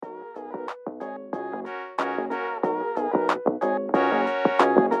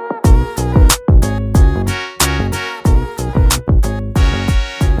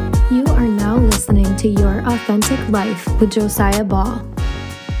Authentic Life with Josiah Ball.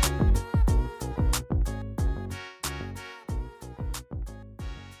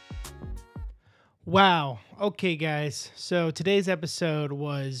 Wow. Okay, guys. So today's episode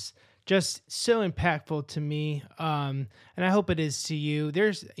was just so impactful to me, and I hope it is to you.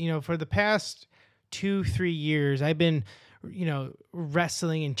 For the past 2-3 years, I've been,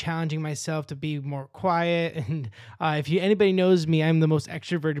 wrestling and challenging myself to be more quiet. And if anybody knows me, I'm the most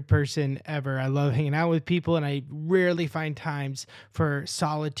extroverted person ever. I love hanging out with people, and I rarely find times for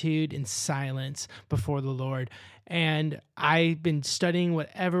solitude and silence before the Lord. And I've been studying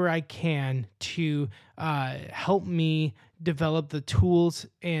whatever I can to help me develop the tools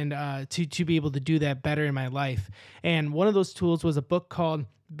and to be able to do that better in my life. And one of those tools was a book called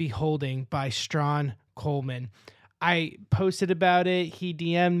Beholding by Strahan Coleman. I posted about it. He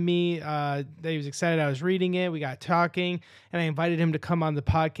DM'd me that he was excited I was reading it. We got talking, and I invited him to come on the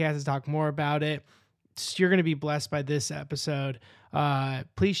podcast and talk more about it. So you're going to be blessed by this episode.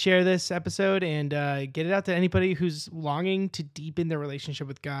 Please share this episode and get it out to anybody who's longing to deepen their relationship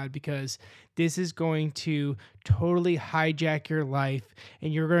with God, because this is going to totally hijack your life,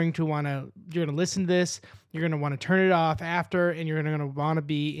 and you're going to listen to this. You're going to want to turn it off after, and you're going to want to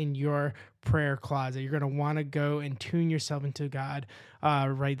be in your prayer closet. You're going to want to go and tune yourself into God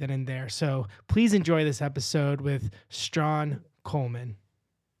right then and there. So please enjoy this episode with Strahan Coleman.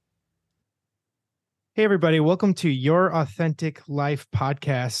 Hey, everybody. Welcome to Your Authentic Life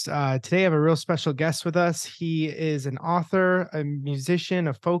podcast. Today, I have a real special guest with us. He is an author, a musician,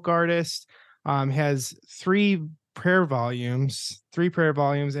 a folk artist, has three prayer volumes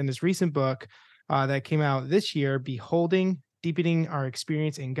in his recent book that came out this year, Beholding, Deepening Our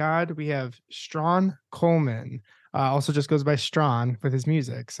Experience in God. We have Strahan Coleman, also just goes by Strahan with his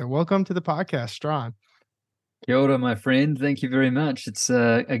music. So welcome to the podcast, Strahan. Kia ora, my friend. Thank you very much. It's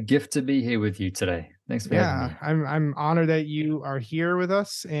a gift to be here with you today. Thanks for having me. I'm honored that you are here with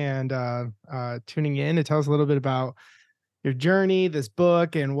us and tuning in to tell us a little bit about your journey, this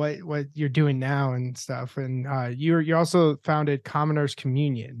book, and what you're doing now and stuff. And you also founded Commoners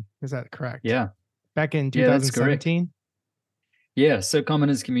Communion. Is that correct? Yeah. Back in 2017? Yeah. So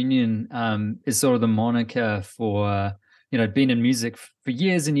Commoners Communion is sort of the moniker for, I'd been in music for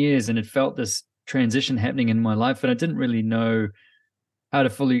years and years, and it felt this transition happening in my life, and I didn't really know how to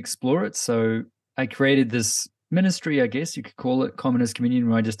fully explore it. So I created this ministry, I guess you could call it, Commoners Communion,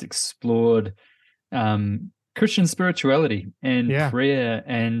 where I just explored Christian spirituality and prayer,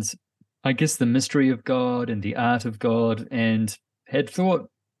 and I guess the mystery of God and the art of God, and had thought,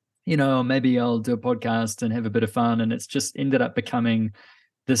 maybe I'll do a podcast and have a bit of fun, and it's just ended up becoming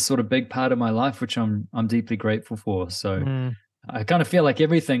this sort of big part of my life, which I'm deeply grateful for. So I kind of feel like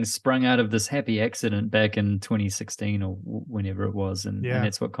everything sprung out of this happy accident back in 2016 or whenever it was. And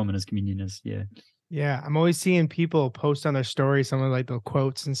that's what Commoners Communion is. Yeah. Yeah. I'm always seeing people post on their stories some of like the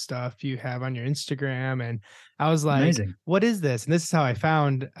quotes and stuff you have on your Instagram. And I was like, amazing. What is this? And this is how I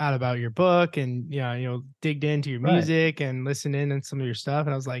found out about your book and, digged into your music and listened in on some of your stuff.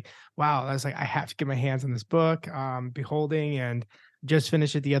 And I was like, wow, I was like, I have to get my hands on this book, Beholding, and just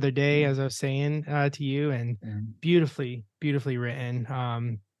finished it the other day, as I was saying to you, and beautifully written. How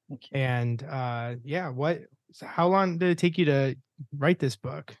long did it take you to write this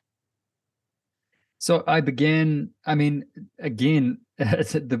book? So I began, again,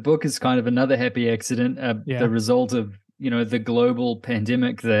 the book is kind of another happy accident, the result of, the global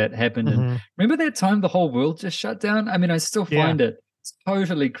pandemic that happened. And remember that time the whole world just shut down? I still find it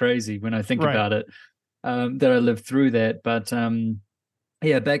totally crazy when I think about it, that I lived through that. But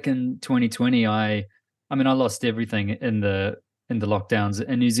back in 2020, I lost everything in the lockdowns.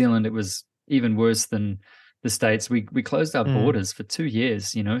 In New Zealand, it was even worse than the States. We closed our borders for 2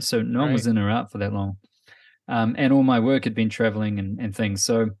 years, so no one was in or out for that long. And all my work had been traveling and things.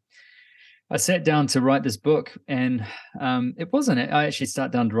 So I sat down to write this book, and I actually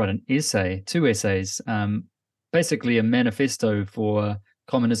sat down to write two essays, basically a manifesto for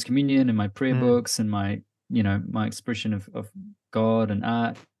Commoners Communion and my prayer books and my expression of God and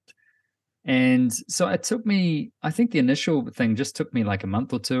art. And so it took me, I think the initial thing just took me like a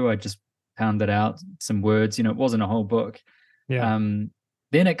month or two. I just pounded out some words, it wasn't a whole book. Then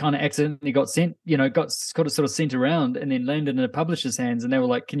it kind of accidentally got sent, got sort of sent around, and then landed in a publisher's hands, and they were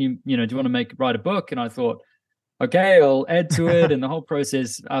like, can you, do you want to write a book? And I thought, okay, I'll add to it. And the whole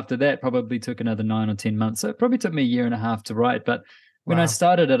process after that probably took another 9 or 10 months. So it probably took me 1.5 years to write. But when I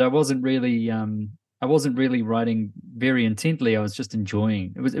started it, I wasn't really writing very intently. I was just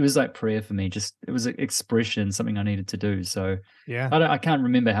enjoying. It was like prayer for me. Just, it was an expression, something I needed to do. So I can't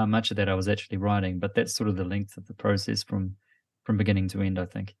remember how much of that I was actually writing, but that's sort of the length of the process from beginning to end, I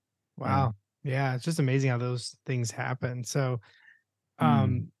think. Wow. Yeah, it's just amazing how those things happen. So, Mm.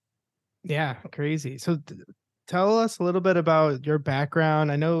 um, yeah, crazy. So, tell us a little bit about your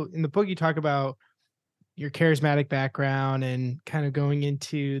background. I know in the book you talk about your charismatic background and kind of going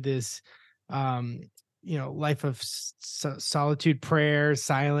into this, um, life of solitude, prayer,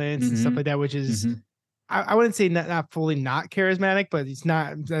 silence, and stuff Mhm. like that, which is Mhm. I wouldn't say not fully not charismatic, but it's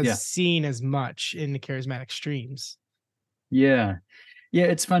not as Yeah. seen as much in the charismatic streams. Yeah. Yeah,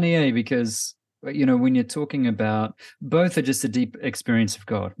 it's funny, because when you're talking about both are just a deep experience of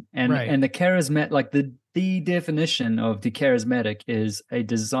God, and Right. the charismatic, like the definition of the charismatic is a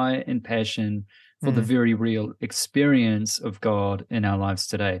desire and passion for the Mm, very real experience of God in our lives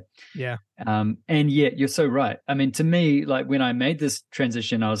today. yeah. And yet you're so right. I mean, to me, like when I made this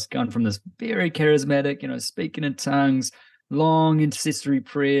transition, I was gone from this very charismatic, speaking in tongues, long intercessory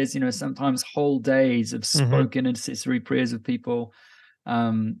prayers, sometimes whole days of Hmm. spoken intercessory prayers with people,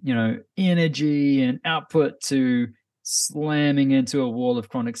 energy and output, to slamming into a wall of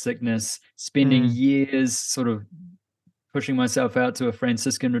chronic sickness, spending Mm, years sort of pushing myself out to a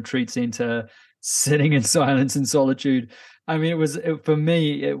Franciscan retreat center, sitting in silence and solitude. I mean, for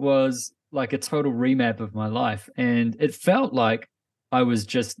me, it was like a total remap of my life. And it felt like I was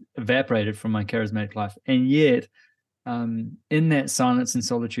just evaporated from my charismatic life. And yet, in that silence and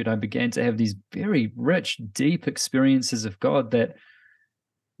solitude, I began to have these very rich, deep experiences of God that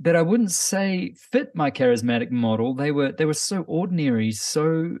I wouldn't say fit my charismatic model. They were so ordinary,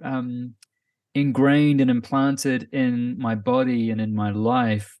 so ingrained and implanted in my body and in my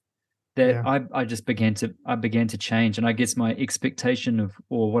life, that yeah. I just began to change. And I guess my expectation of,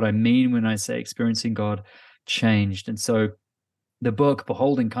 or what I mean when I say experiencing God, changed. And so the book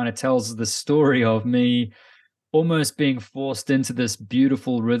Beholding kind of tells the story of me almost being forced into this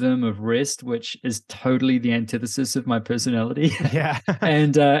beautiful rhythm of rest, which is totally the antithesis of my personality, Yeah.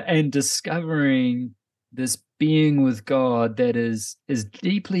 and discovering this being with God that is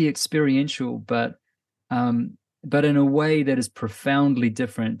deeply experiential, um, but in a way that is profoundly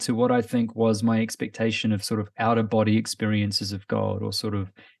different to what I think was my expectation of sort of outer body experiences of God, or sort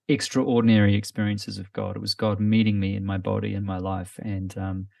of extraordinary experiences of God. It was God meeting me in my body and my life, and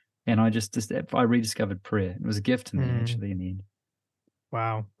I rediscovered prayer. It was a gift to me, Mm, actually, in the end.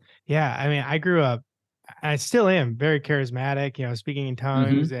 wow. Yeah. I mean, I grew up, I still am very charismatic, speaking in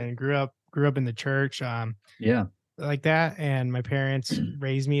tongues, Hmm. and grew up in the church. Yeah. Like that, and my parents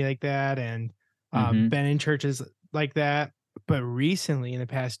raised me like that, and Hmm. been in churches like that. But recently, in the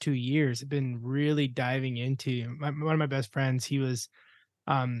past 2 years, I've been really diving into one of my best friends. He was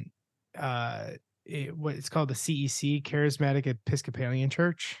um what it's called, the CEC, Charismatic Episcopalian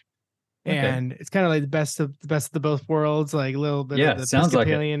Church, Okay. and it's kind of like the best of the both worlds, like a little bit of Yeah. the Sounds like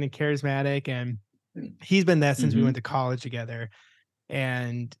it. Episcopalian and charismatic, and he's been that since we went Hmm. to college together.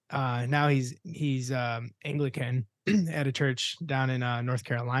 And now he's Anglican at a church down in North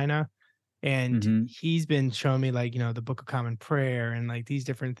Carolina, and Hmm. he's been showing me, like, the Book of Common Prayer and like these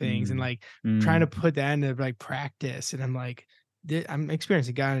different things, and Mm. like trying to Mm. put that into like practice. And I'm like, I'm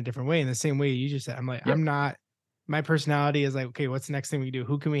experiencing God in a different way, in the same way you just said. I'm like, I'm Yep. not. My personality is like, okay, what's the next thing we do?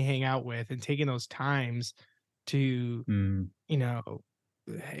 Who can we hang out with? And taking those times to Mm. you know,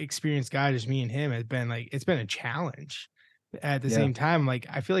 experience God, just me and him, has been like, it's been a challenge. At the Yeah. same time, like,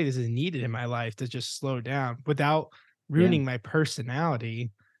 I feel like this is needed in my life to just slow down without Yeah. ruining my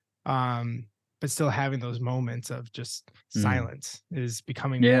personality. Um, but still having those moments of just Mm. silence is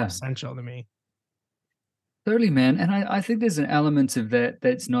becoming more Yeah. essential to me. Totally, man. And I think there's an element of that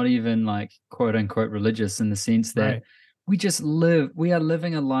that's not even like quote unquote religious, in the sense that Right. we are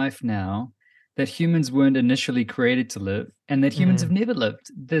living a life now that humans weren't initially created to live, and that humans have Mhm. never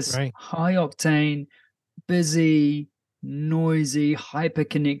lived. This Right. high octane, busy, noisy, hyper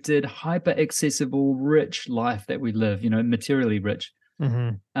connected, hyper accessible, rich life that we live, materially rich.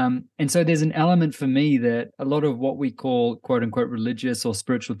 Mhm. And so there's an element for me that a lot of what we call quote unquote religious or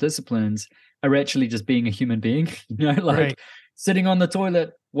spiritual disciplines are actually just being a human being, like Right. sitting on the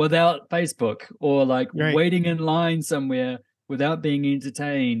toilet without Facebook, or like Right. waiting in line somewhere without being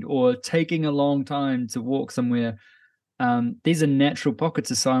entertained, or taking a long time to walk somewhere. These are natural pockets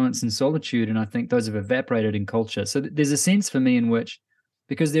of silence and solitude. And I think those have evaporated in culture. So there's a sense for me in which,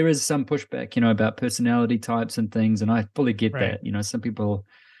 because there is some pushback, about personality types and things, and I fully get Right. that, some people,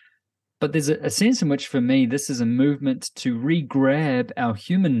 but there's a sense in which, for me, this is a movement to re-grab our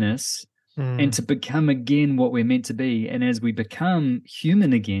humanness and Mm. to become again what we're meant to be. And as we become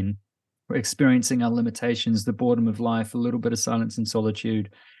human again, we're experiencing our limitations, the boredom of life, a little bit of silence and solitude.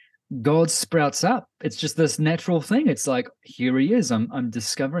 God sprouts up. It's just this natural thing. It's like, here he is. I'm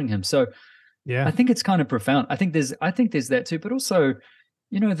discovering him. So I Yeah. think it's kind of profound. I think there's that too, but also,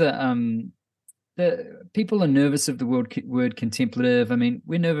 the the people are nervous of the word contemplative. I mean,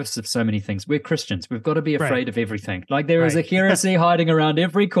 we're nervous of so many things. We're Christians. We've got to be afraid of everything. Like there is a heresy hiding around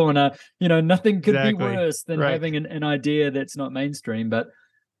every corner. Nothing could be worse than having an idea that's not mainstream. But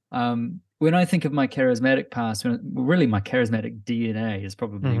when I think of my charismatic past, really my charismatic DNA is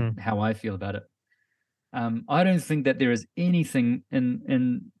probably how I feel about it. I don't think that there is anything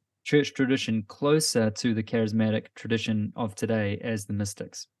in church tradition closer to the charismatic tradition of today as the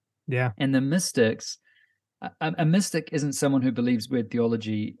mystics. Yeah. And the mystics, a mystic isn't someone who believes weird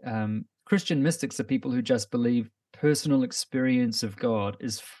theology. Christian mystics are people who just believe personal experience of God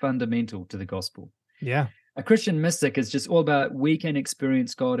is fundamental to the gospel. Yeah. A Christian mystic is just all about we can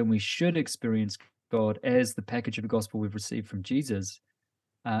experience God and we should experience God as the package of the gospel we've received from Jesus.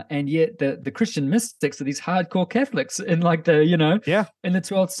 And yet the Christian mystics are these hardcore Catholics in in the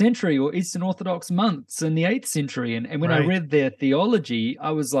 12th century, or Eastern Orthodox monks in the 8th century. And when I read their theology,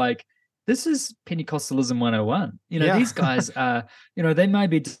 I was like, this is Pentecostalism 101. These guys are, they might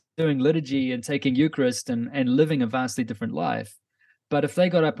be doing liturgy and taking Eucharist and living a vastly different life. But if they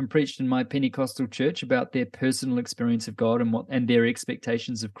got up and preached in my Pentecostal church about their personal experience of God and their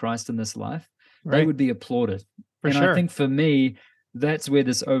expectations of Christ in this life, they would be applauded. I think for me, that's where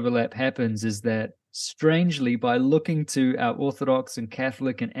this overlap happens, is that strangely, by looking to our Orthodox and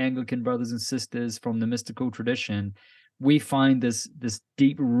Catholic and Anglican brothers and sisters from the mystical tradition, we find this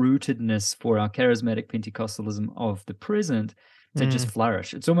deep rootedness for our charismatic Pentecostalism of the present to just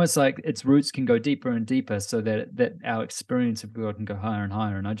flourish. It's almost like its roots can go deeper and deeper so that our experience of God can go higher and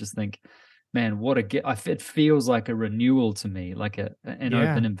higher. And I just think, man, what a gift. It feels like a renewal to me, like an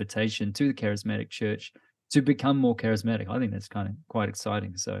open invitation to the charismatic church to become more charismatic. I think that's kind of quite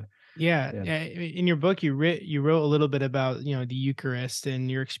exciting. So in your book you wrote a little bit about the Eucharist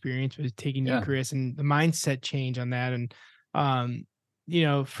and your experience with taking Eucharist and the mindset change on that. And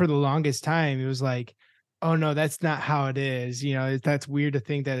for the longest time it was like, oh no, that's not how it is. That's weird to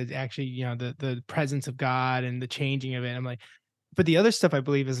think that it's actually the presence of God and the changing of it. I'm like, but the other stuff I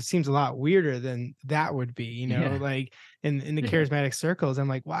believe it seems a lot weirder than that would be. Like in the charismatic circles, I'm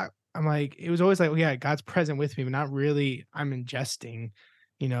like, wow. I'm like, it was always like, yeah, God's present with me, but not really. I'm ingesting,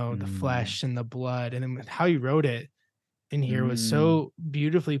 the flesh and the blood. And then how you wrote it in here was so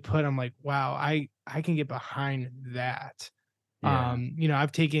beautifully put. I'm like, wow, I can get behind that.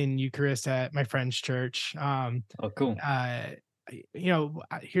 I've taken Eucharist at my friend's church. Oh, cool.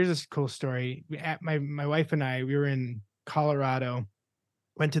 Here's this cool story. My wife and I, we were in Colorado,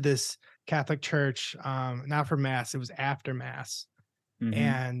 went to this Catholic church, not for Mass, it was after Mass.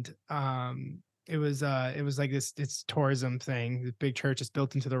 And it was like this tourism thing. The big church is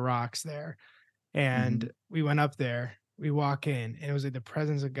built into the rocks there. And we went up there, we walk in, and it was like the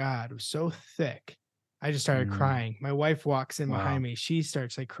presence of God was so thick. I just started crying. My wife walks in behind me, she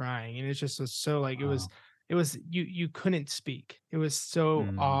starts like crying, and it just was so like it was you couldn't speak. It was so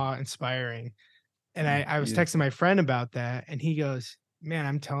awe-inspiring. And I was texting my friend about that, and he goes, man,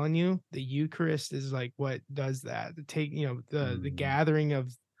 I'm telling you, the Eucharist is like what does that. The gathering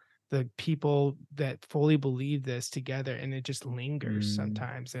of the people that fully believe this together, and it just lingers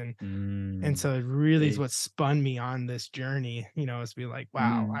sometimes. And so it really is what spun me on this journey, is to be like,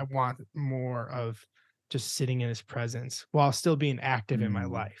 wow, I want more of just sitting in his presence while still being active in my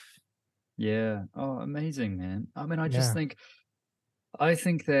life. Yeah. Oh, amazing, man. I mean, I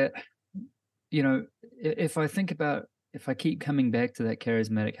think that, if I keep coming back to that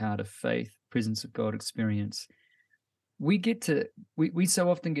charismatic heart of faith, presence of God experience, we so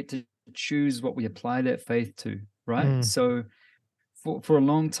often get to choose what we apply that faith to, right? So for a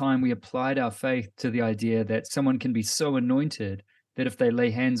long time, we applied our faith to the idea that someone can be so anointed that if they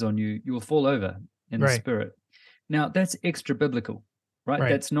lay hands on you, you will fall over in the spirit. Now, that's extra biblical, right?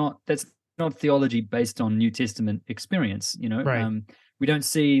 That's not theology based on New Testament experience, we don't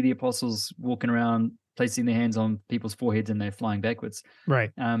see the apostles walking around placing their hands on people's foreheads and they're flying backwards.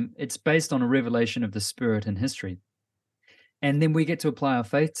 It's based on a revelation of the Spirit in history. And then we get to apply our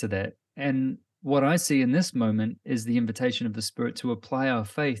faith to that. And what I see in this moment is the invitation of the Spirit to apply our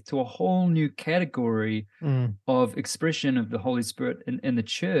faith to a whole new category of expression of the Holy Spirit in the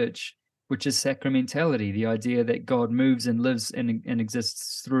church, which is sacramentality, the idea that God moves and lives and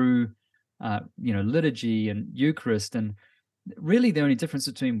exists through liturgy and Eucharist. And really the only difference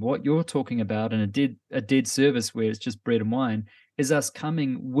between what you're talking about and a dead service where it's just bread and wine is us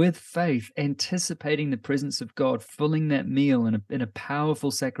coming with faith, anticipating the presence of God, filling that meal in a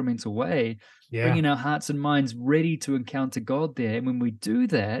powerful sacramental way, bringing our hearts and minds ready to encounter God there. And when we do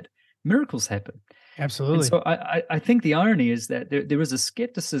that, miracles happen. Absolutely. And so I think the irony is that there is a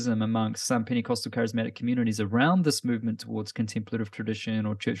skepticism amongst some Pentecostal charismatic communities around this movement towards contemplative tradition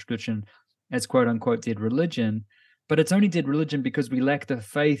or church tradition, as quote unquote dead religion, but it's only dead religion because we lack the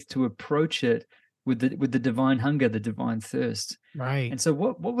faith to approach it with the divine hunger, the divine thirst. Right. And so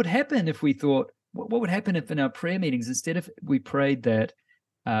what would happen if we thought, what would happen if in our prayer meetings, instead of we prayed that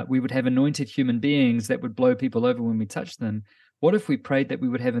we would have anointed human beings that would blow people over when we touch them? What if we prayed that we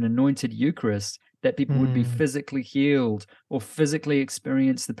would have an anointed Eucharist, that people would be physically healed or physically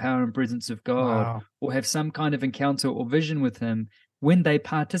experience the power and presence of God, Wow. or have some kind of encounter or vision with him when they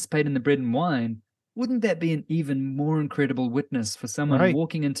participate in the bread and wine? Wouldn't that be an even more incredible witness for someone Right.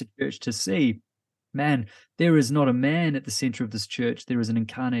 walking into church to see, man, there is not a man at the center of this church. There is an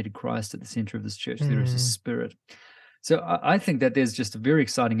incarnated Christ at the center of this church. There is a spirit. So I think that there's just a very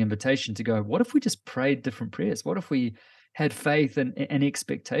exciting invitation to go, what if we just prayed different prayers? What if we had faith and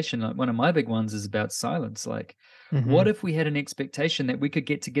expectation? Like, one of my big ones is about silence. Like, what if we had an expectation that we could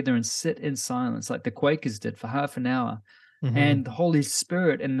get together and sit in silence like the Quakers did for half an hour, and the Holy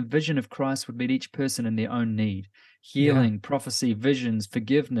Spirit and the vision of Christ would meet each person in their own need? Healing, prophecy, visions,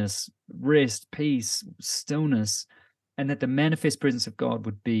 forgiveness, rest, peace, stillness, and that the manifest presence of God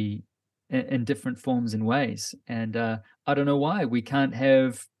would be in different forms and ways. And I don't know why we can't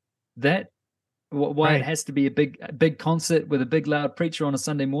have that. Why it has to be a big concert with a big loud preacher on a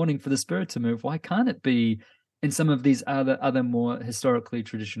Sunday morning for the Spirit to move. Why can't it be in some of these other more historically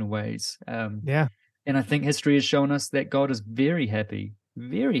traditional ways? And I think history has shown us that God is very happy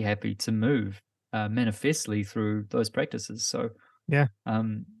to move manifestly through those practices. So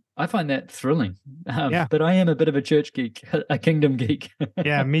I find that thrilling. But I am a bit of a church geek, a kingdom geek.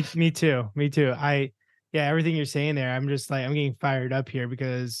 Me too. Everything you're saying there, I'm just like, I'm getting fired up here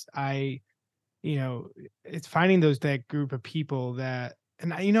because it's finding that group of people that,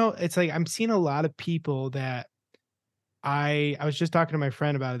 and it's like, I'm seeing a lot of people that I was just talking to my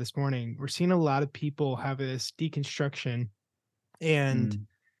friend about it this morning. We're seeing a lot of people have this deconstruction, and Mm,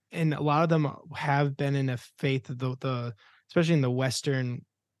 and a lot of them have been in a faith of the especially in the Western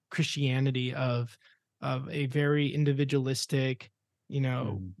Christianity of a very individualistic, mm,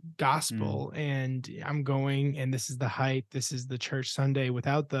 mm, gospel. And I'm going, and this is the hype, this is the church Sunday,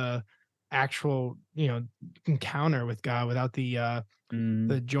 without the actual, encounter with God, without the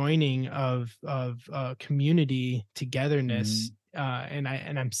mm, joining of community togetherness. mm,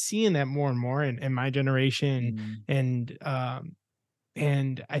 And I'm seeing that more and more in my generation. mm,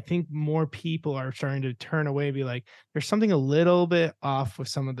 And I think more people are starting to turn away, be like, there's something a little bit off with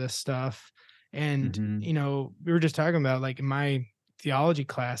some of this stuff. And mhm. we were just talking about, like, in my theology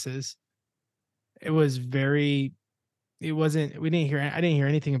classes, it was very, it wasn't, we didn't hear, I didn't hear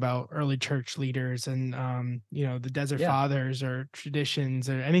anything about early church leaders and the desert Yeah, fathers or traditions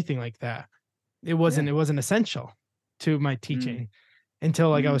or anything like that. It yeah. wasn't essential to my Mm, teaching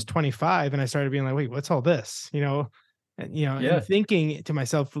until, like, I was mm, 25 and I started being like, wait, what's all this? And yeah. thinking to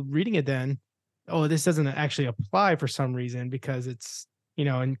myself, reading it then, oh, this doesn't actually apply for some reason, because it's,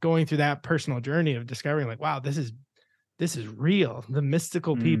 and going through that personal journey of discovering, like, wow, this is real. The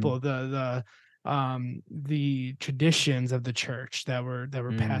mystical Mm, people, the traditions of the church that were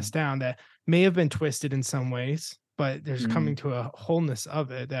mm, passed down, that may have been twisted in some ways, but there's coming mm, to a wholeness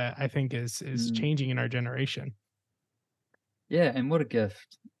of it that I think is mm. changing in our generation. Yeah, and what a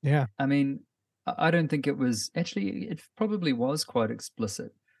gift. Yeah. I mean, I don't think it was actually, it probably was quite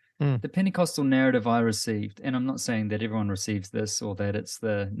explicit. Mm, The Pentecostal narrative I received, and I'm not saying that everyone receives this or that it's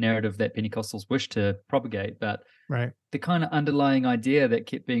the narrative that Pentecostals wish to propagate, but right. the kind of underlying idea that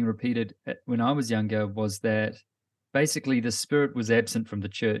kept being repeated when I was younger was that basically the Spirit was absent from the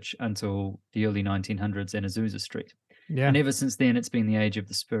church until the early 1900s and Azusa Street. Yeah. And ever since then, it's been the age of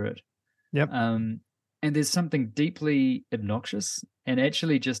the Spirit. Yep. Um, and there's something deeply obnoxious and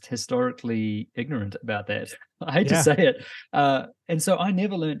actually just historically ignorant about that. I hate to Yeah. say it. And so I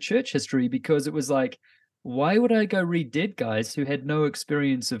never learned church history because it was like, why would I go read dead guys who had no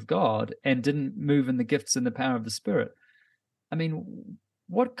experience of God and didn't move in the gifts and the power of the Spirit? I mean,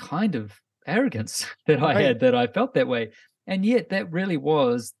 what kind of arrogance that I Right. had that I felt that way? And yet, that really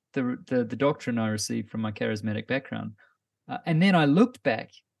was the doctrine I received from my charismatic background. And then I looked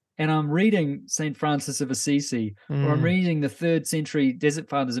back and I'm reading St. Francis of Assisi, or I'm Mm. reading the third century Desert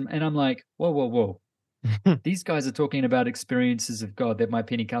Fathers, and I'm like, whoa, whoa, whoa. These guys are talking about experiences of God that my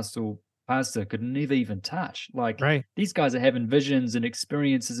Pentecostal pastor could never even touch. Like, Right. these guys are having visions and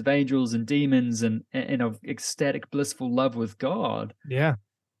experiences of angels and demons and of ecstatic, blissful love with God. Yeah.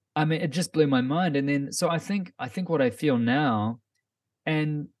 I mean, it just blew my mind. And then, so I think what I feel now,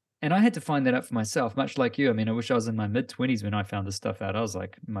 and I had to find that out for myself, much like you. I mean, I wish I was in my mid-20s when I found this stuff out. I was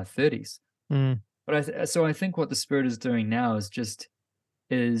like in my 30s. Mm. But so I think what the Spirit is doing now is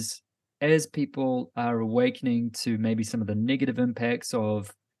as people are awakening to maybe some of the negative impacts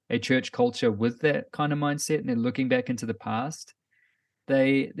of a church culture with that kind of mindset, and they're looking back into the past,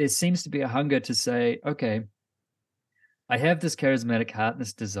 there seems to be a hunger to say, okay, I have this charismatic heart and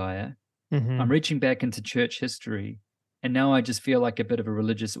this desire. Mm-hmm. I'm reaching back into church history, and now I just feel like a bit of a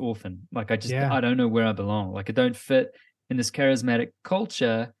religious orphan. Like I don't know where I belong. Like I don't fit in this charismatic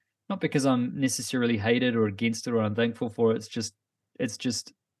culture, not because I'm necessarily hated or against it or unthankful for it. It's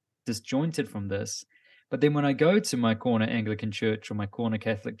just disjointed from this. But then when I go to my corner Anglican church or my corner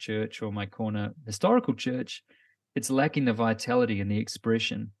Catholic church or my corner historical church, it's lacking the vitality and the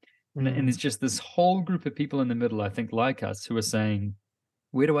expression. And there's just this whole group of people in the middle, I think, like us, who are saying,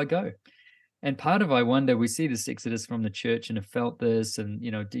 where do I go? And part of, I wonder, we see this exodus from the church and have felt this and,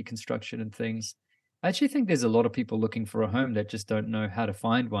 deconstruction and things. I actually think there's a lot of people looking for a home that just don't know how to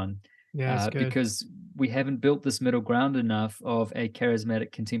find one. Yeah, that's good. Because we haven't built this middle ground enough of a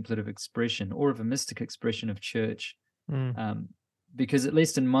charismatic contemplative expression or of a mystic expression of church. Because at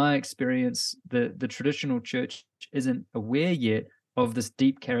least in my experience, the traditional church isn't aware yet of this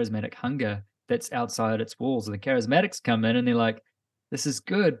deep charismatic hunger that's outside its walls. And the charismatics come in and they're like, this is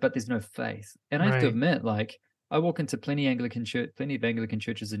good, but there's no faith. And I have to admit, like, I walk into plenty of Anglican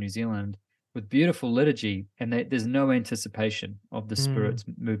churches in New Zealand with beautiful liturgy, and there's no anticipation of the Spirit's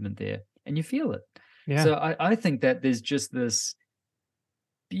movement there, and you feel it. Yeah. So I think that there's just this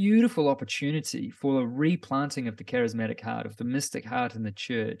beautiful opportunity for a replanting of the charismatic heart, of the mystic heart in the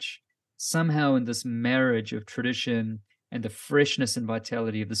church, somehow in this marriage of tradition and the freshness and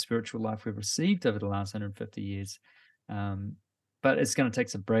vitality of the spiritual life we've received over the last 150 years. But it's going to take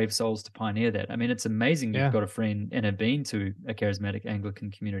some brave souls to pioneer that. I mean, it's amazing you've got a friend and have been to a charismatic Anglican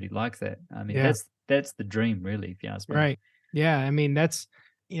community like that. I mean, that's the dream, really, if you ask me. Right. Yeah. I mean, that's,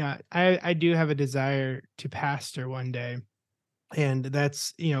 I do have a desire to pastor one day. And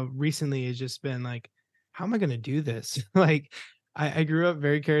that's, recently has just been like, how am I going to do this? Like, I grew up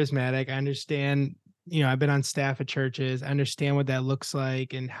very charismatic. I understand, I've been on staff at churches. I understand what that looks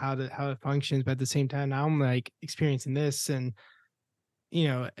like and how it functions. But at the same time, now I'm like experiencing this and,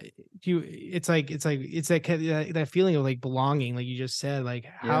 it's that feeling of like belonging, like you just said, like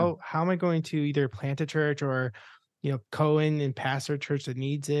how am I going to either plant a church or, Cohen and pastor a church that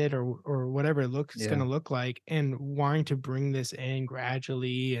needs it or whatever it's going to look like, and wanting to bring this in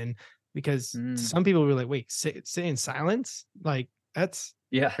gradually. And because some people were like, wait, sit in silence. Like that's,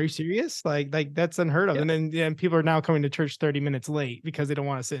 are you serious? Like that's unheard of. And then people are now coming to church 30 minutes late because they don't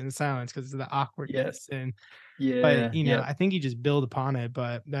want to sit in silence because of the awkwardness. And but I think you just build upon it.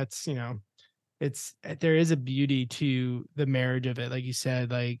 But that's there is a beauty to the marriage of it, like you said,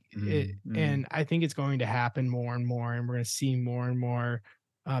 like and I think it's going to happen more and more, and we're going to see more and more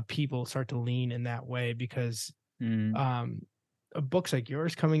people start to lean in that way because books like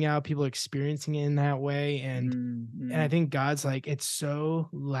yours coming out, people experiencing it in that way, and I think God's like, it's so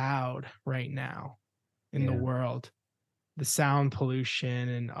loud right now in the world, the sound pollution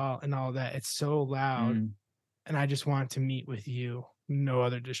and all that, it's so loud. And I just want to meet with you, no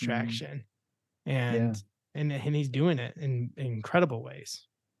other distraction. And he's doing it in incredible ways.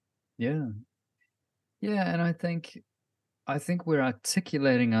 And I think we're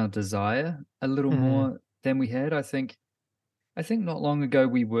articulating our desire a little more than we had. I think not long ago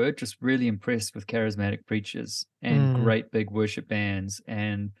we were just really impressed with charismatic preachers and great big worship bands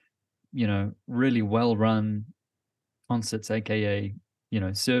and really well run concerts, aka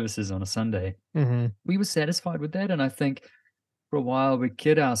services on a Sunday. We were satisfied with that, and I think for a while we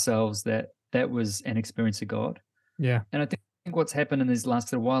kid ourselves that was an experience of God. And I think what's happened in this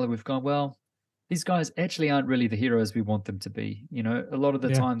last little while, we've gone, well, these guys actually aren't really the heroes we want them to be. A lot of the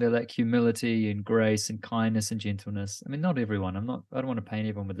time they lack humility and grace and kindness and gentleness. I mean, not everyone. I don't want to paint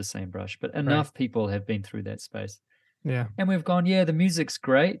everyone with the same brush, but enough people have been through that space. And we've gone, the music's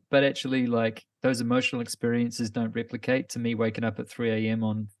great, but actually, like, those emotional experiences don't replicate to me waking up at 3 a.m.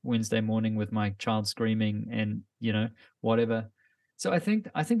 on Wednesday morning with my child screaming and, whatever. So I think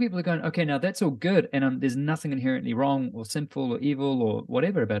people are going, okay, now that's all good, and there's nothing inherently wrong or sinful or evil or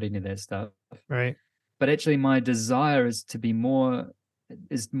whatever about any of that stuff. Right. But actually, my desire is to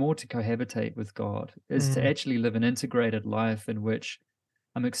cohabitate with God, is to actually live an integrated life in which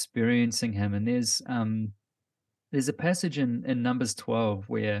I'm experiencing Him. And there's a passage in Numbers 12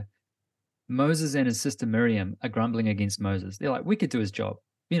 where Moses and his sister Miriam are grumbling against Moses. They're like, we could do his job.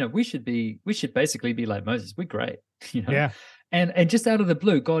 We should basically be like Moses. We're great. And just out of the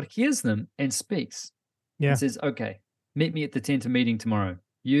blue, God hears them and speaks. And says, okay, meet me at the tent of meeting tomorrow.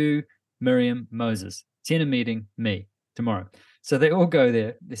 You, Miriam, Moses. Tent of meeting, me, tomorrow. So they all go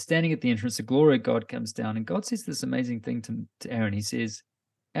there. They're standing at the entrance. The glory of God comes down. And God says this amazing thing to Aaron. He says,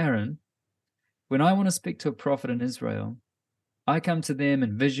 Aaron, when I want to speak to a prophet in Israel, I come to them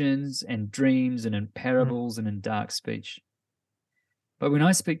in visions and dreams and in parables and in dark speech. But when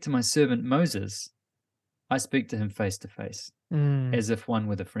I speak to my servant Moses, I speak to him face to face, as if one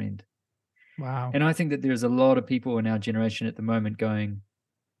with a friend. Wow. And I think that there's a lot of people in our generation at the moment going,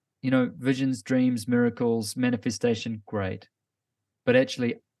 visions, dreams, miracles, manifestation, great. But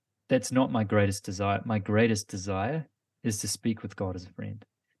actually, that's not my greatest desire. My greatest desire is to speak with God as a friend.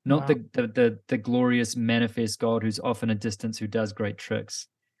 Not the glorious manifest God who's off in a distance, who does great tricks,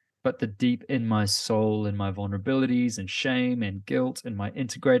 but the deep in my soul, in my vulnerabilities and shame and guilt, in my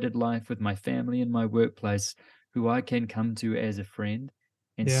integrated life with my family and my workplace, who I can come to as a friend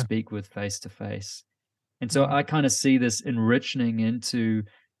and speak with face to face. And so I kind of see this enriching into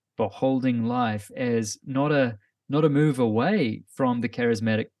beholding life as not a move away from the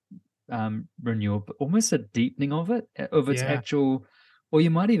charismatic renewal, but almost a deepening of its actual, or you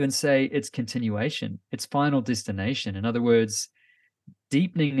might even say its continuation, its final destination. In other words,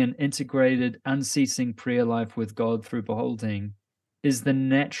 deepening an integrated, unceasing prayer life with God through beholding is the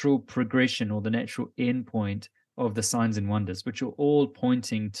natural progression or the natural end point of the signs and wonders, which are all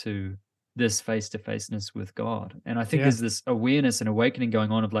pointing to this face-to-faceness with God. And I think there's this awareness and awakening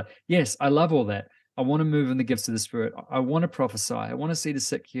going on of like, yes, I love all that. I want to move in the gifts of the Spirit. I want to prophesy. I want to see the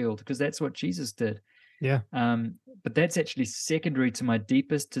sick healed, because that's what Jesus did. Yeah. But that's actually secondary to my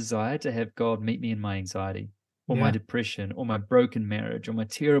deepest desire to have God meet me in my anxiety, or my depression, or my broken marriage, or my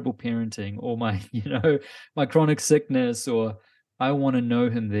terrible parenting, or my, my chronic sickness, or I want to know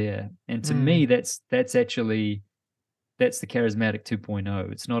him there. And to me, that's the charismatic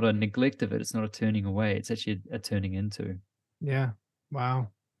 2.0. It's not a neglect of it. It's not a turning away. It's actually a turning into. Yeah. Wow.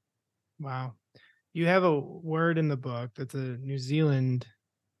 You have a word in the book that's a New Zealand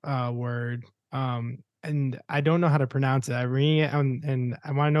word. And I don't know how to pronounce it. I'm reading it and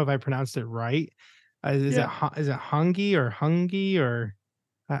I want to know if I pronounced it right. Is it hungy or hungy or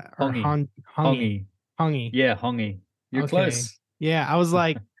Hongi? hungy? Yeah, hongi. You're Okay. close. Yeah, I was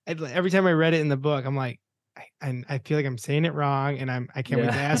like, every time I read it in the book, I'm like, I feel like I'm saying it wrong, and I can't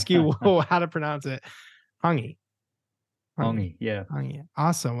wait to ask you how to pronounce it. Hungy. Hongi, yeah. Hungy.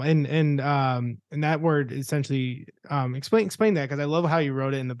 Awesome. And that word essentially explain that, because I love how you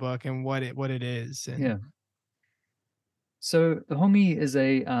wrote it in the book and what it is. And yeah. So the hongi is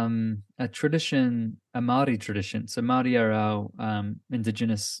a tradition, a Māori tradition. So Māori are our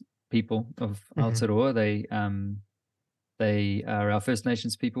indigenous people of Aotearoa. They are our First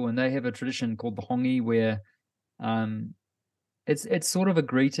Nations people, and they have a tradition called the hongi, where it's sort of a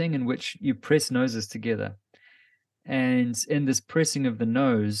greeting in which you press noses together. And in this pressing of the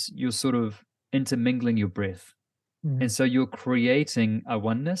nose, you're sort of intermingling your breath. And so you're creating a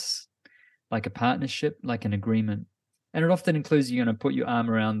oneness, like a partnership, like an agreement. And it often includes you put your arm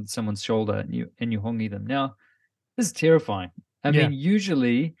around someone's shoulder and you hongi them. Now, this is terrifying. I mean,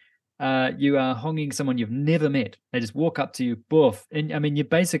 usually you are honging someone you've never met. They just walk up to you, boof, and I mean, you're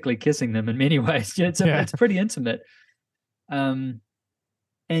basically kissing them in many ways. It's pretty intimate. And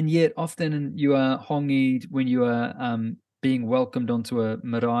yet often you are hongied when you are being welcomed onto a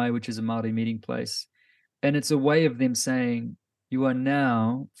marae, which is a Māori meeting place. And it's a way of them saying, you are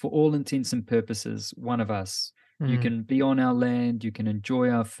now, for all intents and purposes, one of us. You can be on our land, you can enjoy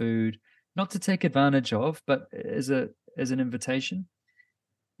our food, not to take advantage of, but as an invitation.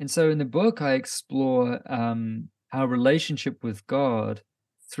 And so in the book, I explore our relationship with God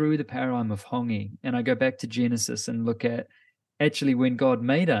through the paradigm of hongi. And I go back to Genesis and look at, actually, when God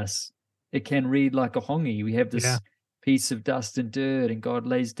made us, it can read like a hongi. We have this piece of dust and dirt, and God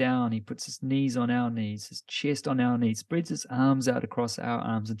lays down. He puts his knees on our knees, his chest on our knees, spreads his arms out across our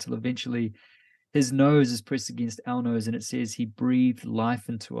arms until eventually his nose is pressed against our nose, and it says he breathed life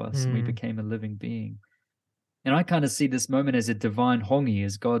into us and we became a living being. And I kind of see this moment as a divine hongi,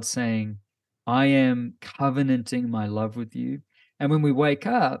 as God saying, I am covenanting my love with you. And when we wake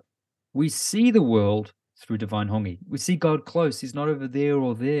up, we see the world through divine hongi. We see God close. He's not over there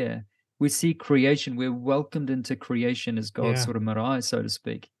or there. We see creation. We're welcomed into creation as God's sort of marae, so to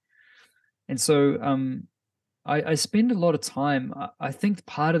speak. And so I spend a lot of time. I think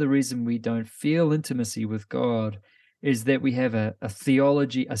part of the reason we don't feel intimacy with God is that we have a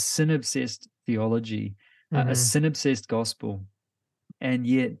theology, a sin-obsessed theology, a sin-obsessed gospel. And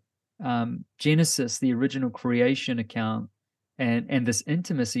yet Genesis, the original creation account, and this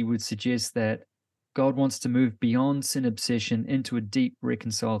intimacy would suggest that God wants to move beyond sin obsession into a deep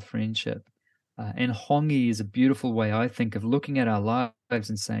reconciled friendship. And hongi is a beautiful way, I think, of looking at our lives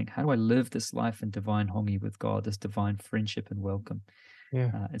and saying, how do I live this life in divine hongi with God, this divine friendship and welcome?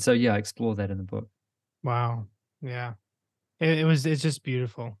 And so, I explore that in the book. Wow. Yeah. It's just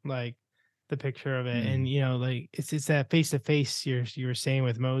beautiful. Like the picture of it. And like it's that face to face you were saying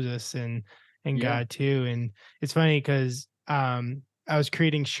with Moses and Yeah. God too. And it's funny because I was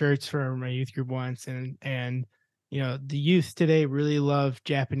creating shirts for my youth group once, and the youth today really love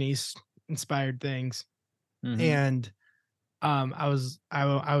Japanese inspired things. And I was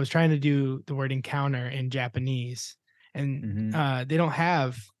trying to do the word encounter in Japanese, and they don't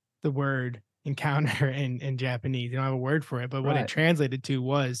have the word encounter in Japanese. They don't have a word for it, but what it Right. translated to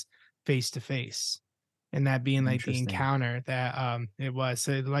was face to face, and that being like the Interesting. encounter that it was.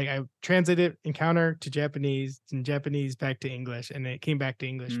 So like I translated encounter to Japanese and Japanese back to English, and it came back to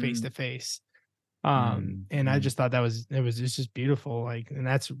English face to face. And I just thought it's just beautiful. Like, and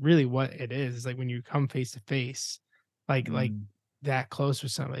that's really what it is. It's like when you come face to face, like that close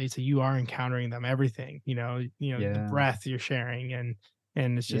with somebody, so you are encountering them, everything, the Yeah. breath you're sharing, and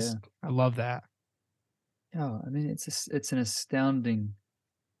it's just, I love that. Yeah, I mean, it's an astounding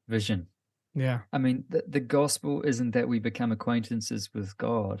vision. Yeah. I mean, the gospel isn't that we become acquaintances with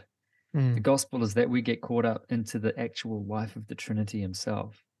God. The Mm, gospel is that we get caught up into the actual life of the Trinity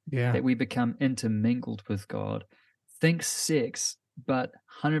himself, yeah. that we become intermingled with God. Think sex, but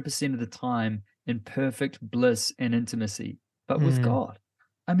 100% of the time in perfect bliss and intimacy, but with Mm, God.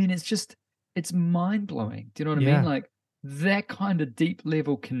 I mean, it's mind blowing. Do you know what I mean? yeah. Like that kind of deep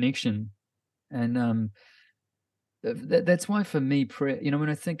level connection. And that's why for me, prayer, when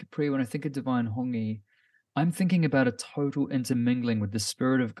I think of prayer, when I think of divine hongi, I'm thinking about a total intermingling with the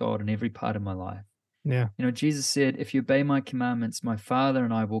Spirit of God in every part of my life. Yeah. Jesus said, if you obey my commandments, my Father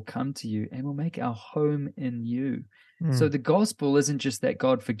and I will come to you and will make our home in you. So Mm, the gospel isn't just that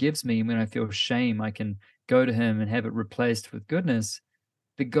God forgives me, and when I feel shame, I can go to him and have it replaced with goodness.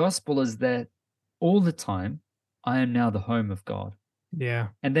 The gospel is that all the time, I am now the home of God. yeah.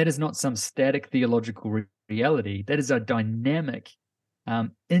 And that is not some static theological reality. That is a dynamic,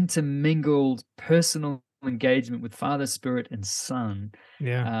 intermingled personal engagement with Father, Spirit, and Son.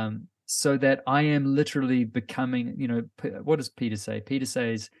 Yeah. So that I am literally becoming, what does Peter say? Peter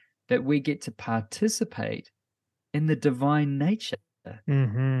says that we get to participate in the divine nature.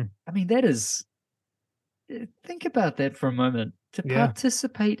 Mm-hmm. I mean, that is, think about that for a moment, to Yeah.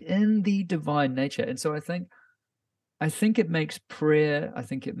 participate in the divine nature. And so I think it makes prayer, I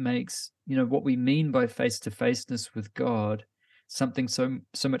think it makes, what we mean by face-to-faceness with God, something so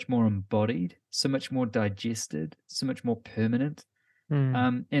much more embodied, so much more digested, so much more permanent.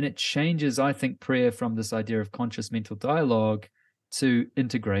 Mm, And it changes, I think, prayer from this idea of conscious mental dialogue to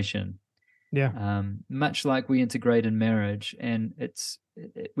integration. yeah. Much like we integrate in marriage, and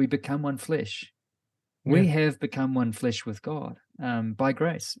we become one flesh. Yeah. We have become one flesh with God by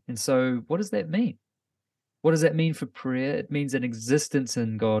grace. And so, what does that mean? What does that mean for prayer? It means an existence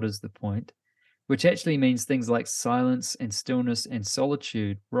in God is the point, which actually means things like silence and stillness and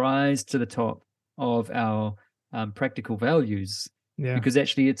solitude rise to the top of our practical values, Yeah. because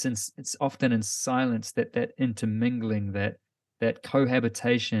actually it's often in silence that intermingling, that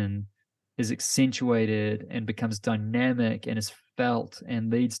cohabitation is accentuated and becomes dynamic and is felt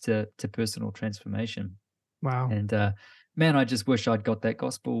and leads to personal transformation. Wow. And man, I just wish I'd got that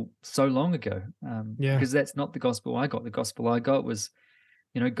gospel so long ago, Yeah. because that's not the gospel I got. The gospel I got was,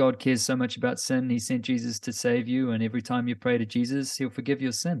 God cares so much about sin. He sent Jesus to save you, and every time you pray to Jesus, he'll forgive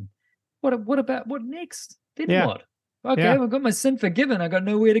your sin. What next? Then Yeah. what? Okay, Yeah. well, I've got my sin forgiven. I got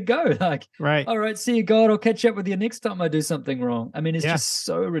nowhere to go. Like, Right. all right, see you, God. I'll catch up with you next time I do something wrong. I mean, it's Yeah. just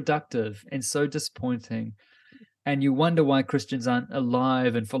so reductive and so disappointing. And you wonder why Christians aren't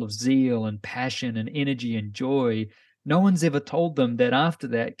alive and full of zeal and passion and energy and joy. No one's ever told them that after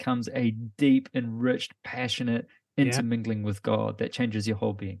that comes a deep, enriched, passionate Yeah. intermingling with God that changes your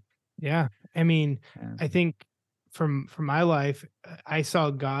whole being. Yeah. I mean, Yeah. I think from my life, I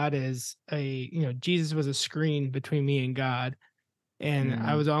saw God as Jesus was a screen between me and God. And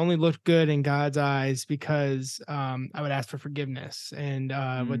I Mm, was only looked good in God's eyes because I would ask for forgiveness and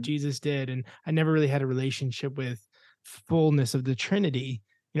what mm, Jesus did. And I never really had a relationship with fullness of the Trinity.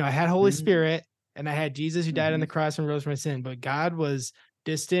 I had Holy mm, Spirit and I had Jesus who died on the mhm, cross and rose from my sin, but God was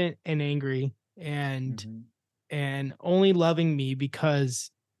distant and angry and mhm. only loving me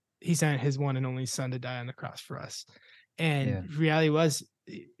because he sent his one and only son to die on the cross for us. Yeah. And reality was,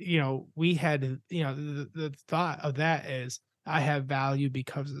 we had, the thought of that is I have value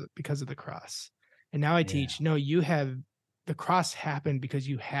because of the cross. And now I Yeah. teach, no, you have the cross happened because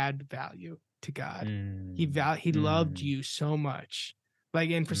you had value to God. Mm, He loved mm, you so much.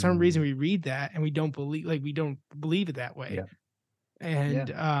 Like, and for some reason mm. we read that and we don't believe it that way. Yeah.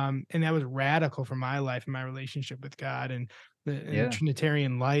 Yeah. And that was radical for my life and my relationship with God, and the Yeah.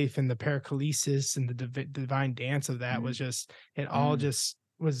 Trinitarian life and the perichoresis and the divine dance of that was Mm, just, it all mm. just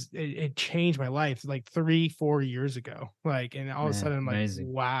it changed my life like 3-4 years ago. Like, and all of a Man, sudden I'm like,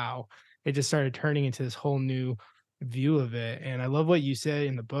 amazing. wow, it just started turning into this whole new view of it. And I love what you say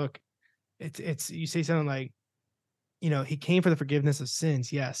in the book. It's you say something like, he came for the forgiveness of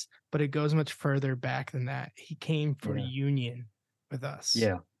sins, yes, but it goes much further back than that. He came for Yeah. union with us.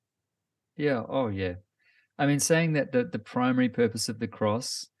 Yeah. Yeah. Oh, yeah. I mean, saying that the primary purpose of the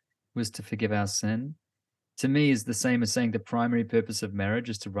cross was to forgive our sin, to me is the same as saying the primary purpose of marriage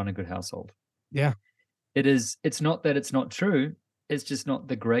is to run a good household. Yeah. It's not that it's not true, it's just not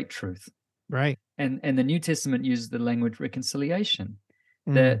the great truth. Right. And the New Testament uses the language reconciliation,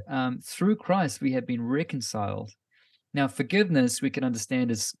 Mm. that through Christ we have been reconciled. Now, forgiveness we can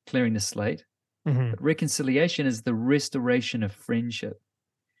understand as clearing the slate, Hmm. but reconciliation is the restoration of friendship.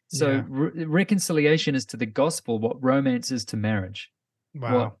 So Yeah. reconciliation is to the gospel what romance is to marriage,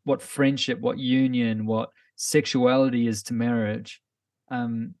 Wow. what friendship, what union, what sexuality is to marriage.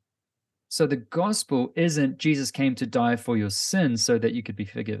 So the gospel isn't Jesus came to die for your sins so that you could be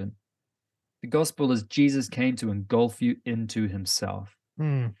forgiven. The gospel is Jesus came to engulf you into himself.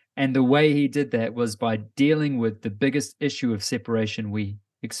 Mm. And the way he did that was by dealing with the biggest issue of separation we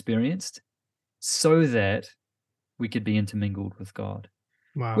experienced so that we could be intermingled with God,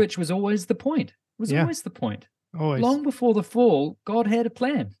 Wow. which was always the point. It was Yeah. always the point. Always. Long before the fall, God had a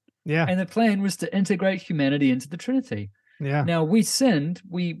plan. Yeah. And the plan was to integrate humanity into the Trinity. Yeah. Now, we sinned,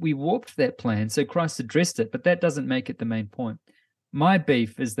 we warped that plan, so Christ addressed it, but that doesn't make it the main point. My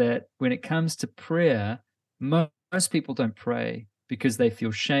beef is that when it comes to prayer, most people don't pray because they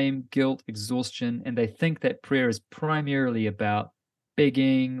feel shame, guilt, exhaustion, and they think that prayer is primarily about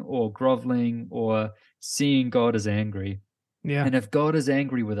begging or groveling or seeing God as angry. Yeah. And if God is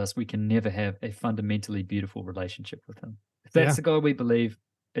angry with us, we can never have a fundamentally beautiful relationship with him. If that's Yeah. the God we believe,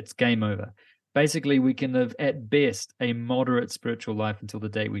 it's game over. Basically, we can live at best a moderate spiritual life until the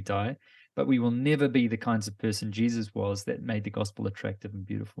day we die, but we will never be the kinds of person Jesus was that made the gospel attractive and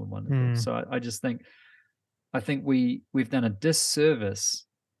beautiful and wonderful. Mm. So I just think we've done a disservice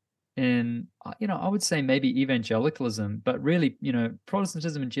in I would say maybe evangelicalism, but really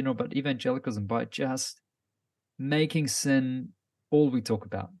Protestantism in general, but evangelicalism by just making sin all we talk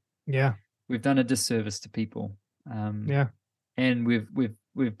about. Yeah. We've done a disservice to people, Yeah. and we've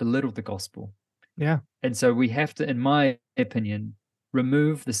belittled the gospel. Yeah. And so we have to, in my opinion,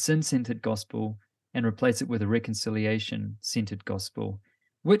 remove the sin-centered gospel and replace it with a reconciliation-centered gospel,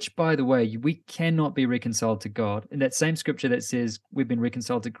 which, by the way, we cannot be reconciled to God. In that same scripture that says we've been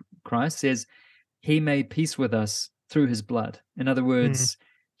reconciled to Christ says he made peace with us through his blood. In other Mm. words,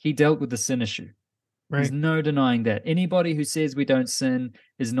 he dealt with the sin issue. There's Right. no denying that. Anybody who says we don't sin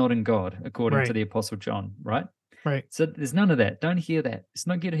is not in God, according to Right. the Apostle John, right? Right. So there's none of that. Don't hear that. It's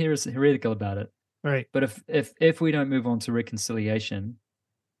not get heretical about it. Right. But if we don't move on to reconciliation,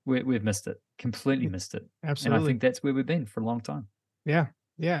 we've missed it, completely missed it. And I Absolutely. think that's where we've been for a long time. Yeah.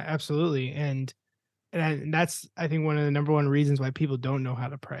 Yeah. Absolutely. And that's, I think, one of the number one reasons why people don't know how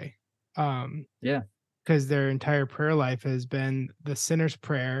to pray. Yeah. Because their entire prayer life has been the sinner's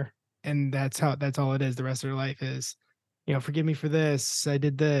prayer, and that's all it is. The rest of their life is, forgive me for this, I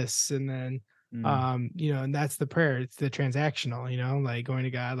did this, and then and that's the prayer. It's the transactional, like going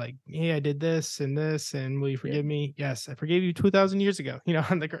to God, like, hey, I did this, and will you Yeah. forgive me? Yes, I forgave you 2,000 years ago.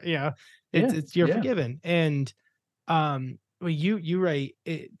 On the Yeah. it's you're Yeah. forgiven. And well, you right.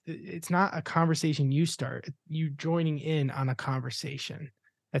 It's not a conversation you start. You joining in on a conversation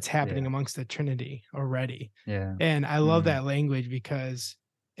that's happening Yeah. amongst the Trinity already. Yeah. And I love that language because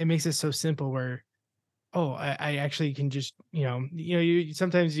it makes it so simple where, oh, I actually can just, you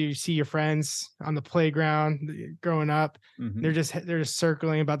sometimes you see your friends on the playground growing up, Mm-hmm. they're just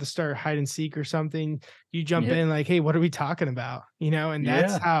circling about to start hide and seek or something. You jump Yep. in like, hey, what are we talking about? And Yeah.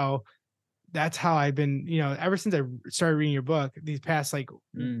 that's how I've been, ever since I started reading your book, these past like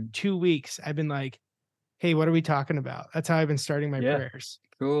 2 weeks, I've been like, hey, what are we talking about? That's how I've been starting my Yeah. prayers.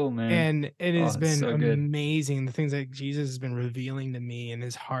 Cool, man. And it Oh, has it's been so good. amazing, the things that Jesus has been revealing to me and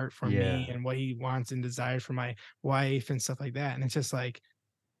his heart for me Yeah. and what he wants and desires for my wife and stuff like that. And it's just like,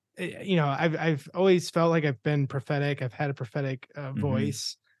 I've always felt like I've been prophetic. I've had a prophetic Mm-hmm.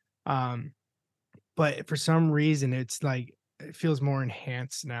 voice. But for some reason, it's like, it feels more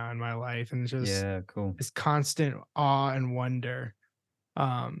enhanced now in my life. And it's just Yeah, cool. this constant awe and wonder.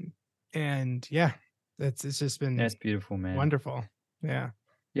 And yeah, it's just been That's beautiful, man. wonderful. Yeah.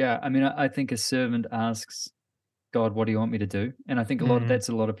 Yeah, I mean, I think a servant asks God, what do you want me to do? And I think Mm, that's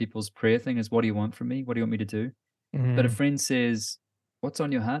a lot of people's prayer thing is, what do you want from me? What do you want me to do? But a mm, friend says, what's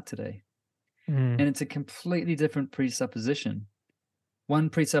on your heart today? mm, And it's a completely different presupposition. One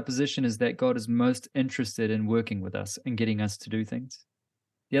presupposition is that God is most interested in working with us and getting us to do things.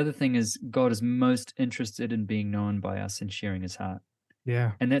 The other thing is God is most interested in being known by us and sharing his heart.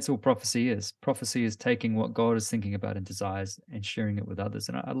 Yeah. And that's all prophecy is. Prophecy is taking what God is thinking about and desires and sharing it with others.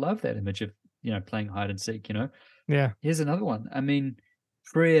 And I love that image of, playing hide and seek, Yeah. Here's another one. I mean,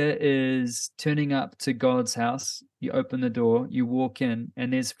 prayer is turning up to God's house. You open the door, you walk in,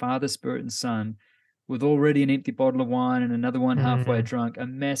 and there's Father, Spirit, and Son with already an empty bottle of wine and another one halfway Mm. drunk, a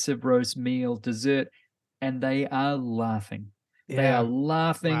massive roast meal, dessert, and they are laughing. They are Yeah.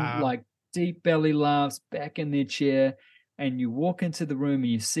 laughing Wow. like deep belly laughs back in their chair. And you walk into the room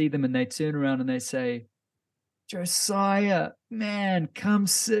and you see them and they turn around and they say, Josiah, man, come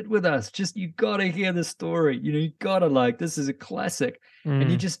sit with us. Just, you got to hear the story. You got to this is a classic. And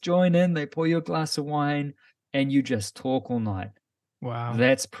you Mm. just join in, they pour you a glass of wine and you just talk all night. Wow.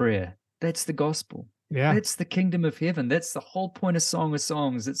 That's prayer. That's the gospel. Yeah. That's the kingdom of heaven. That's the whole point of Song of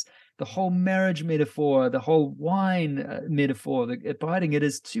Songs. It's the whole marriage metaphor, the whole wine metaphor. The abiding it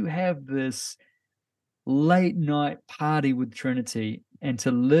is to have this late night party with Trinity and to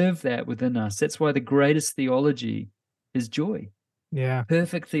live that within us. That's why the greatest theology is joy. Yeah.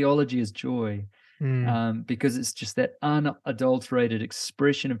 Perfect theology is joy, because it's just that unadulterated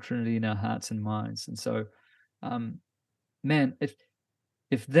expression of Trinity in our hearts and minds. And so, man,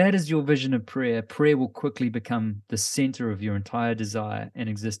 if that is your vision of prayer, prayer will quickly become the center of your entire desire and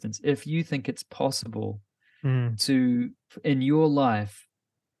existence. If you think it's possible to, in your life,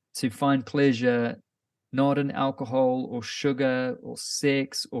 to find pleasure not in alcohol or sugar or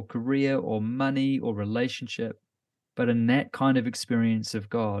sex or career or money or relationship, but in that kind of experience of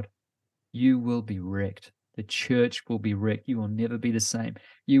God, you will be wrecked. The church will be wrecked. You will never be the same.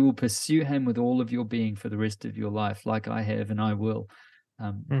 You will pursue him with all of your being for the rest of your life, like I have and I will,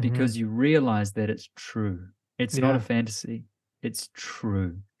 because you realize that it's true. It's not a Yeah. fantasy. It's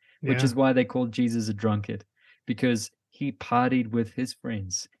true, which Yeah. is why they called Jesus a drunkard, because he partied with his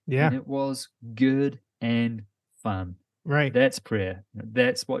friends and Yeah. it was good and fun. Right. That's prayer.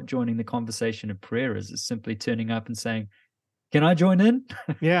 That's what joining the conversation of prayer is simply turning up and saying, can I join in?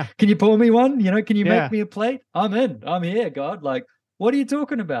 Yeah. Can you pour me one? Can you make Yeah. me a plate? I'm in. I'm here, God. What are you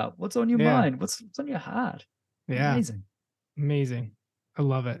talking about? What's on your Yeah. mind? What's on your heart? Yeah. Amazing. Amazing. I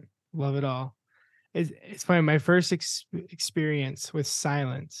love it. Love it all. It's funny. My first experience with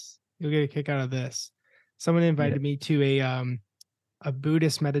silence. You'll get a kick out of this. Someone Yeah. invited me to a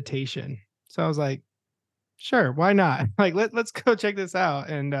Buddhist meditation. So I was like, sure, why not? Like let's go check this out.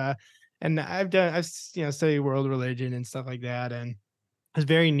 And I've studied world religion and stuff like that, and it's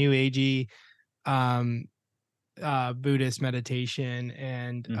very new agey um Buddhist meditation,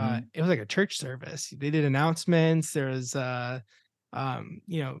 and Mm-hmm. it was like a church service. They did announcements. There was a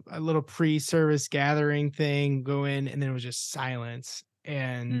little pre-service gathering thing go in, and then it was just silence.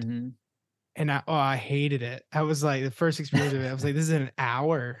 Mm-hmm. And I hated it. I was like, the first experience of it, I was like, this is an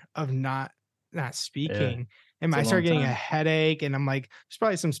hour of not Yeah. speaking. And It's a I started long getting a time. headache, and I'm like, there's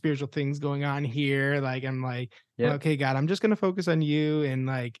probably some spiritual things going on here. Like, I'm like, well, Yep. okay, God, I'm just gonna focus on you. And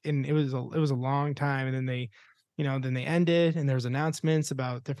it was a long time. And then they ended, and there was announcements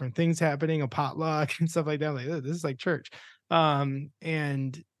about different things happening, a potluck and stuff like that. I'm like, "Ugh, this is like church.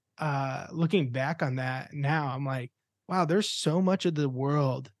 And looking back on that now, I'm like, wow, there's so much of the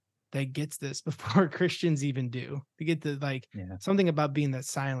world that gets this before Christians even do. They get the Yeah. something about being that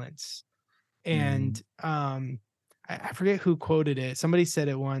silence. Mm. And I forget who quoted it. Somebody said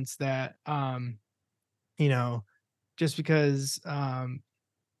it once that you know, just because uh,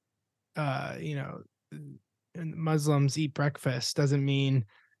 you know, Muslims eat breakfast doesn't mean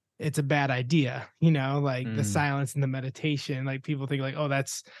it's a bad idea, like the Mm. silence and the meditation. Like people think like, oh,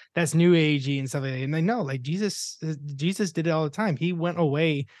 that's new agey and stuff like that. And they know like Jesus did it all the time. He went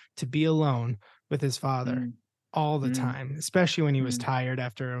away to be alone with his father Mm. all the Mm. time, especially when he was Mm. tired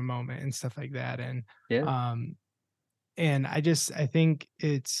after a moment and stuff like that. Yeah. Um and I think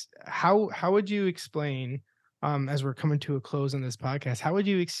it's how would you explain, as we're coming to a close on this podcast, how would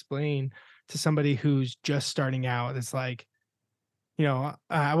you explain to somebody who's just starting out, it's like,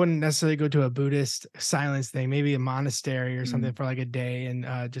 I wouldn't necessarily go to a Buddhist silence thing, maybe a monastery or something Mm. for like a day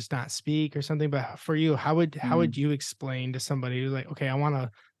and just not speak or something. But for you, how would Mm. you explain to somebody who's like, okay, I want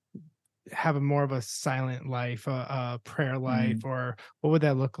to have a more of a silent life, a prayer life, Mm. or what would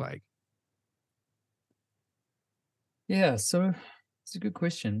that look like? Yeah. So it's a good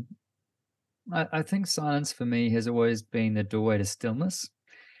question. I think silence for me has always been the doorway to stillness.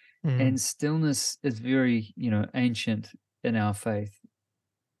 Mm. And stillness is very, ancient in our faith.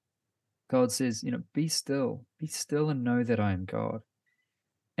 God says, be still and know that I am God.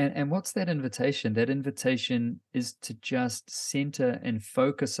 And what's that invitation? That invitation is to just center and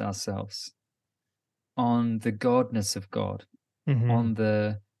focus ourselves on the godness of God. on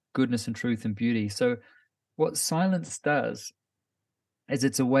the goodness and truth and beauty. So what silence does is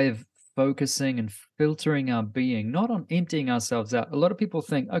it's a way of focusing and filtering our being, not on emptying ourselves out. A lot of people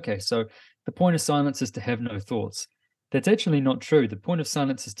think, okay, so the point of silence is to have no thoughts. That's actually not true. The point of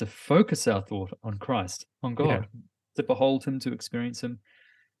silence is to focus our thought on Christ, on God, to behold him, to experience him.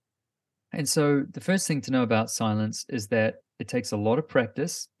 And so the first thing to know about silence is that it takes a lot of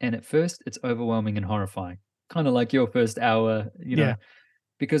practice. And at first, it's overwhelming and horrifying, kind of like your first hour,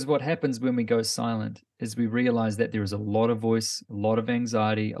 because what happens when we go silent is we realize that there is a lot of voice, a lot of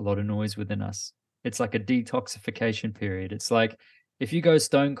anxiety, a lot of noise within us. It's like a detoxification period. It's like if you go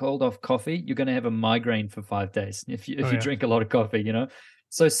stone cold off coffee, you're going to have a migraine for 5 days if you drink a lot of coffee,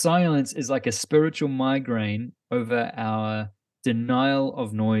 So silence is like a spiritual migraine over our denial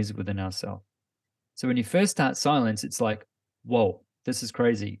of noise within ourselves. So when you first start silence, it's like, whoa, this is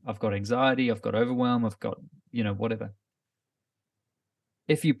crazy. I've got anxiety, I've got overwhelm, I've got, whatever.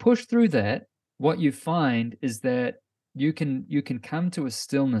 If you push through that, what you find is that you can come to a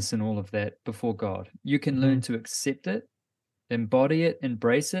stillness in all of that before God. You can learn to accept it, embody it,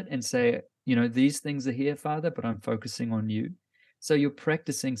 embrace it, and say, these things are here, Father, but I'm focusing on you. So you're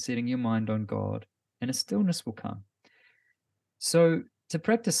practicing setting your mind on God, and a stillness will come. So to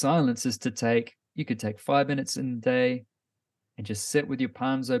practice silence is you could take 5 minutes in a day and just sit with your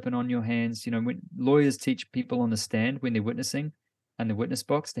palms open on your hands. When lawyers teach people on the stand when they're witnessing and the witness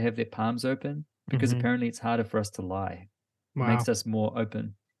box to have their palms open, because apparently it's harder for us to lie. It makes us more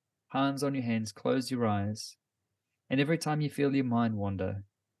open. Palms on your hands, close your eyes. And every time you feel your mind wander,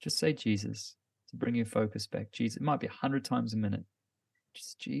 just say Jesus to bring your focus back. Jesus, it might be 100 times a minute.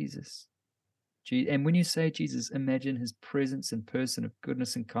 Just Jesus. And when you say Jesus, imagine his presence and person of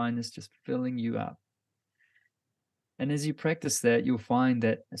goodness and kindness just filling you up. And as you practice that, you'll find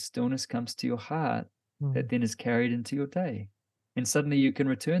that a stillness comes to your heart that then is carried into your day. And suddenly you can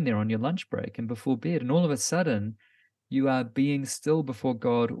return there on your lunch break and before bed. And all of a sudden, you are being still before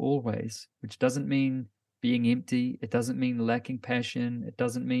God always, which doesn't mean being empty. It doesn't mean lacking passion. It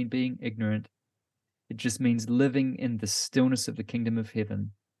doesn't mean being ignorant. It just means living in the stillness of the kingdom of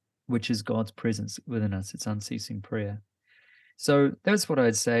heaven, which is God's presence within us. It's unceasing prayer. So that's what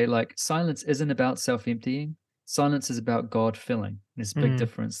I'd say. Like, silence isn't about self-emptying. Silence is about God filling. There's a big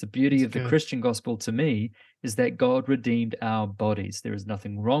difference. The beauty of the Christian gospel to me is that God redeemed our bodies. There is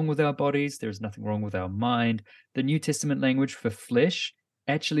nothing wrong with our bodies. There is nothing wrong with our mind. The New Testament language for flesh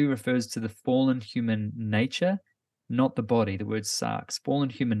actually refers to the fallen human nature, not the body. The word sarx, fallen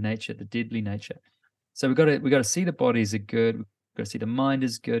human nature, the deadly nature. So we got to see the bodies are good. We've got to see the mind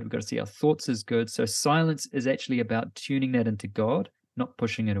is good. We've got to see our thoughts is good. So silence is actually about tuning that into God, not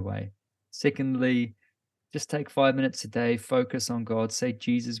pushing it away. Secondly, just take 5 minutes a day, focus on God, say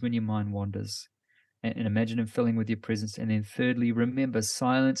Jesus when your mind wanders, and imagine him filling with your presence. And then thirdly, remember,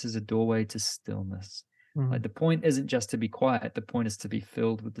 silence is a doorway to stillness. Like, the point isn't just to be quiet. The point is to be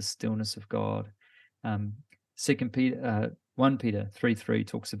filled with the stillness of God. 1 Peter 3:3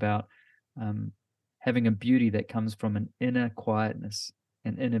 talks about having a beauty that comes from an inner quietness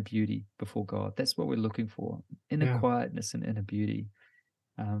and inner beauty before God. That's what we're looking for, inner quietness and inner beauty.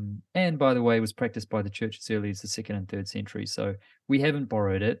 And by the way, it was practiced by the church as early as the 2nd and 3rd century. So we haven't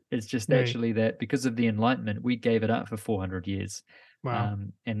borrowed it. It's just actually that because of the Enlightenment, we gave it up for 400 years. Wow.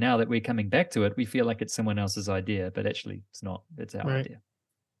 And now that we're coming back to it, we feel like it's someone else's idea, but actually it's not. It's our idea.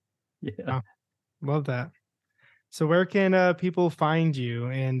 Yeah. Wow. Love that. So where can people find you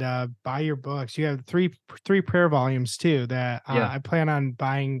and buy your books? You have three prayer volumes too that I plan on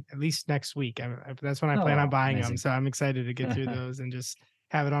buying at least next week. That's when I plan on buying them. So I'm excited to get through those and just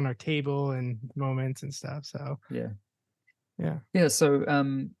have it on our table and moments and stuff. So yeah. So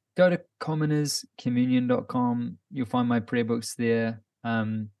go to commonerscommunion.com. You'll find my prayer books there.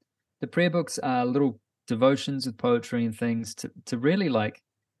 The prayer books are little devotions with poetry and things to really, like,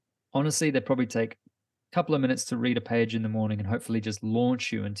 honestly, they probably take couple of minutes to read a page in the morning and hopefully just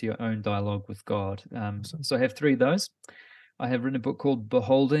launch you into your own dialogue with God. So I have 3 of those. I have written a book called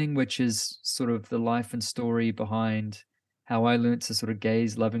Beholding, which is sort of the life and story behind how I learned to sort of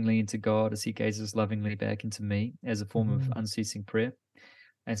gaze lovingly into God as he gazes lovingly back into me as a form of unceasing prayer,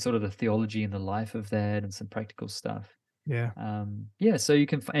 and sort of the theology and the life of that and some practical stuff. So you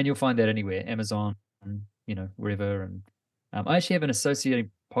can, and you'll find that anywhere, Amazon, wherever. And I actually have an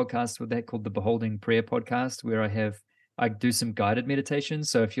associated podcast with that called the Beholding Prayer Podcast, where I do some guided meditations.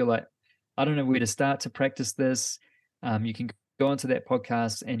 So if you're like, I don't know where to start to practice this, you can go onto that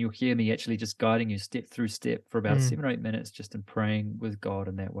podcast and you'll hear me actually just guiding you step through step for about 7 or 8 minutes, just in praying with God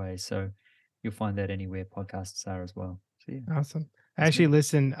in that way. So you'll find that anywhere podcasts are as well. So awesome. I actually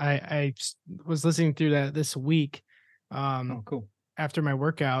listened. I was listening through that this week Oh, cool. after my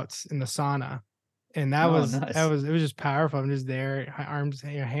workouts in the sauna. And that Oh, was nice. it was just powerful. I'm just there, arms,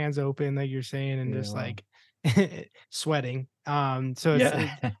 hands open, like you're saying, and Yeah, just wow. like sweating. So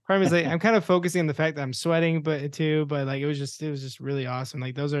Yeah. part of me is like I'm kind of focusing on the fact that I'm sweating, but like it was just really awesome.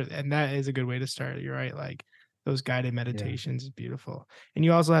 Like and that is a good way to start. You're right. Like those guided Yeah, meditations is beautiful. And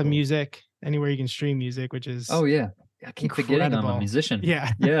you also have cool. music anywhere you can stream music, which is Oh, yeah. I keep forgetting I'm a incredible. musician.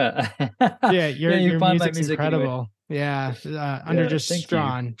 Yeah. Yeah. Yeah, Yeah, you your find my music's music anywhere. incredible. Yeah, under Yeah, just thank you.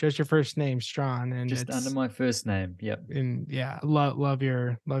 Strahan, just your first name, Strahan, and Just under it's my first name. Yep. and yeah, love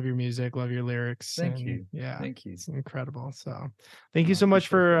your music, love your lyrics, Thank and you. yeah, Thank you. it's incredible. So, thank you I so much appreciate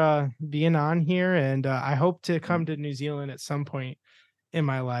for that. being on here, and I hope to Yeah. come to New Zealand at some point in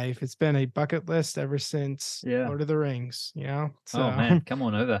my life. It's been a bucket list ever since Yeah. Lord of the Rings, you know. Oh, So, man, come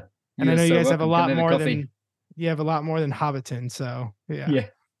on over. and I You're know you so guys have a welcome. Come lot have a more coffee. than you have a lot more than Hobbiton. So, yeah, Yeah,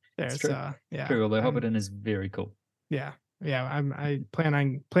 it's there's true. yeah, True, although I'm Hobbiton is very cool. yeah. Yeah, I plan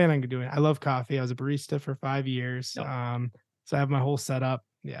on doing it. I love coffee. I was a barista for 5 years. Oh, So I have my whole setup.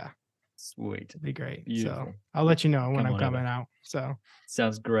 Yeah, sweet. it'd be great. So Beautiful. I'll let you know when Come I'm on over. coming out. So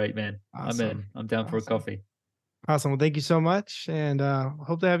Sounds great, man. I'm awesome. in. I'm down for a Awesome. coffee. Awesome. Well, thank you so much, and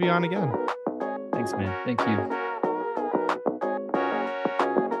hope to have you on again. Thanks, man. Thank you.